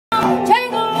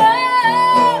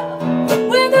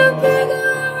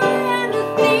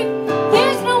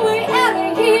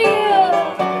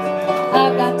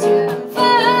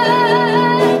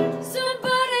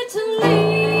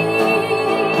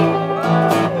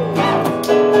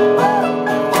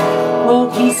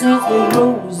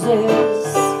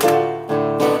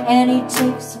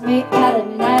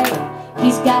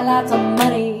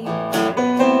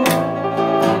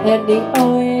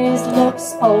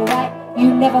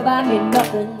don't buy me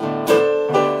nothing.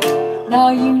 No,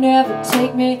 you never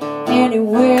take me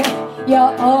anywhere.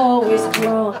 You're always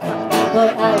drunk,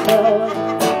 but I love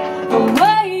the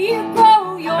way you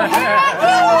grow your hair.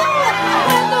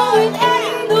 And though it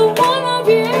ain't the one of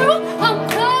you, I'm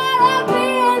caught up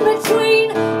in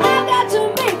between. I've got to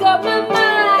make up my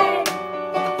mind.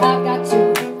 I've got to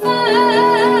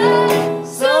find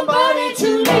somebody to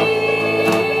leave.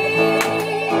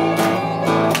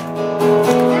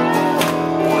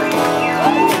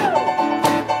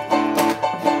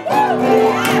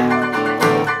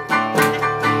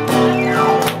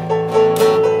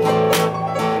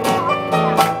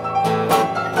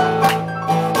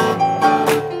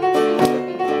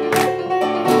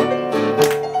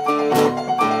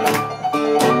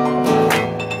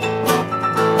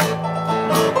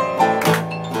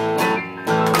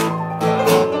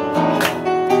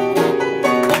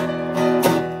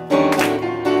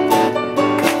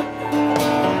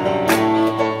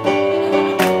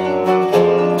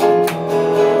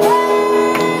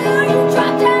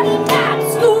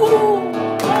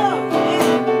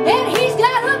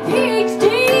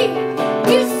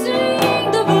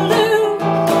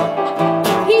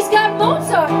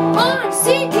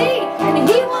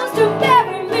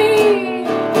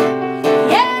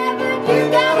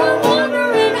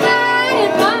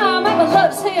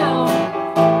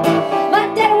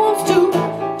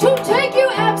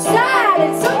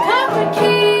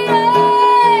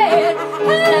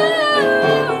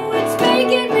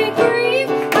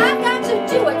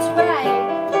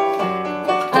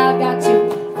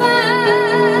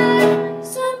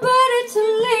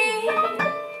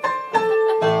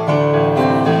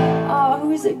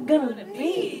 Who's it gonna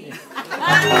be?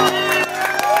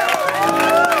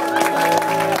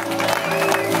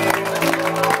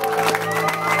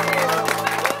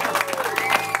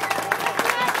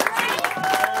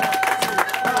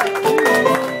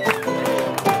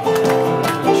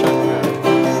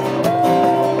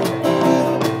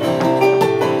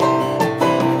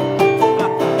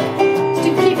 Just to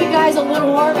keep you guys a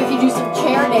little warm if you do some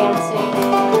chair dancing.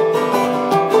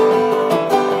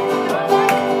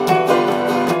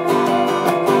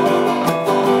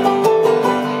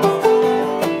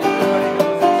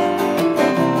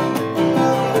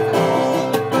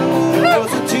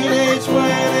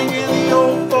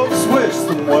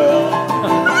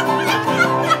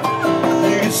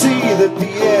 That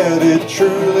Pierre did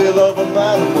truly love a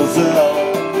mademoiselle,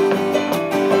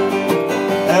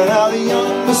 and how the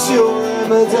young monsieur and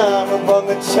madame rung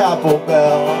the chapel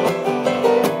bell.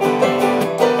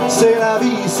 C'est la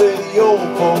vie, say the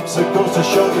old folks, it goes to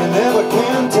show you never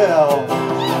can tell.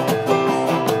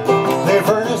 They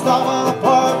furnished off an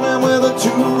apartment with a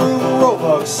 2-room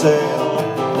Roebuck sale.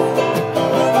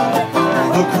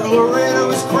 The coolerator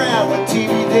was crammed with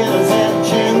TV dinners and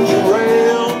ginger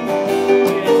ale.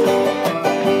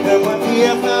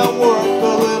 If that worked,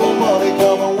 a little money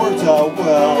come and worked out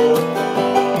well.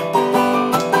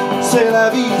 C'est la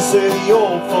vie, say the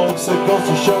old folks, it goes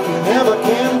to show you never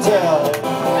can tell.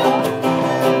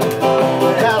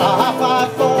 They had a hi-fi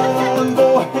phone and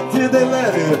boy, did they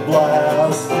let it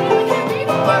blast.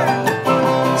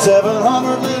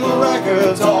 700 little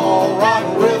records, all rock,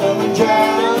 rhythm, and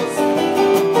jazz.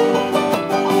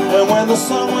 And when the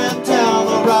sun went down,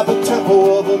 the rapid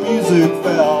tempo of the music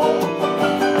fell.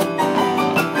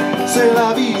 C'est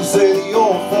la vie, say the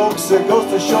old folks, it goes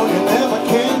to show you never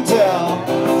can tell.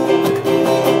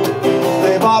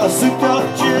 They bought a souped-up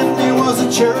jitney, was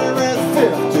a cherry red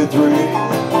 53.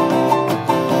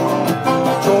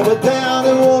 Drove it down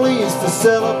to Orleans to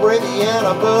celebrate the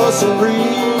anniversary.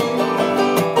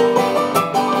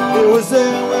 It was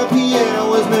there where Pierre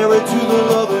was married to the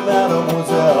lovely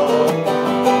mademoiselle.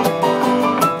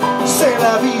 C'est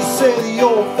la vie, say the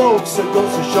old folks, it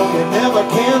goes to show you never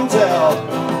can tell.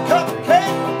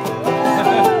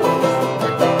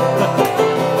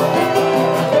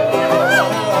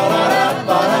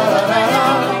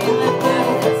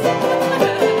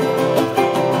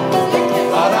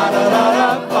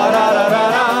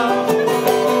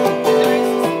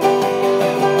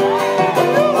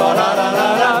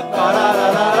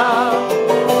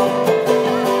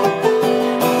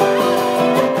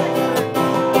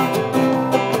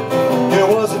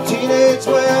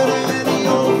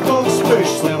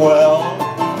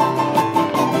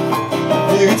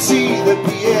 You could see that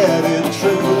Pierre did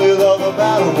truly love a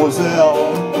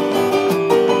mademoiselle,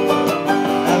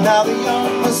 and now the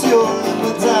young monsieur and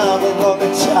madame have rung the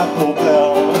chapel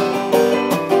bell.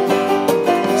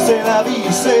 C'est la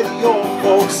vie, say the old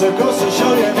folks, it goes to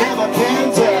show you never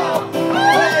can tell.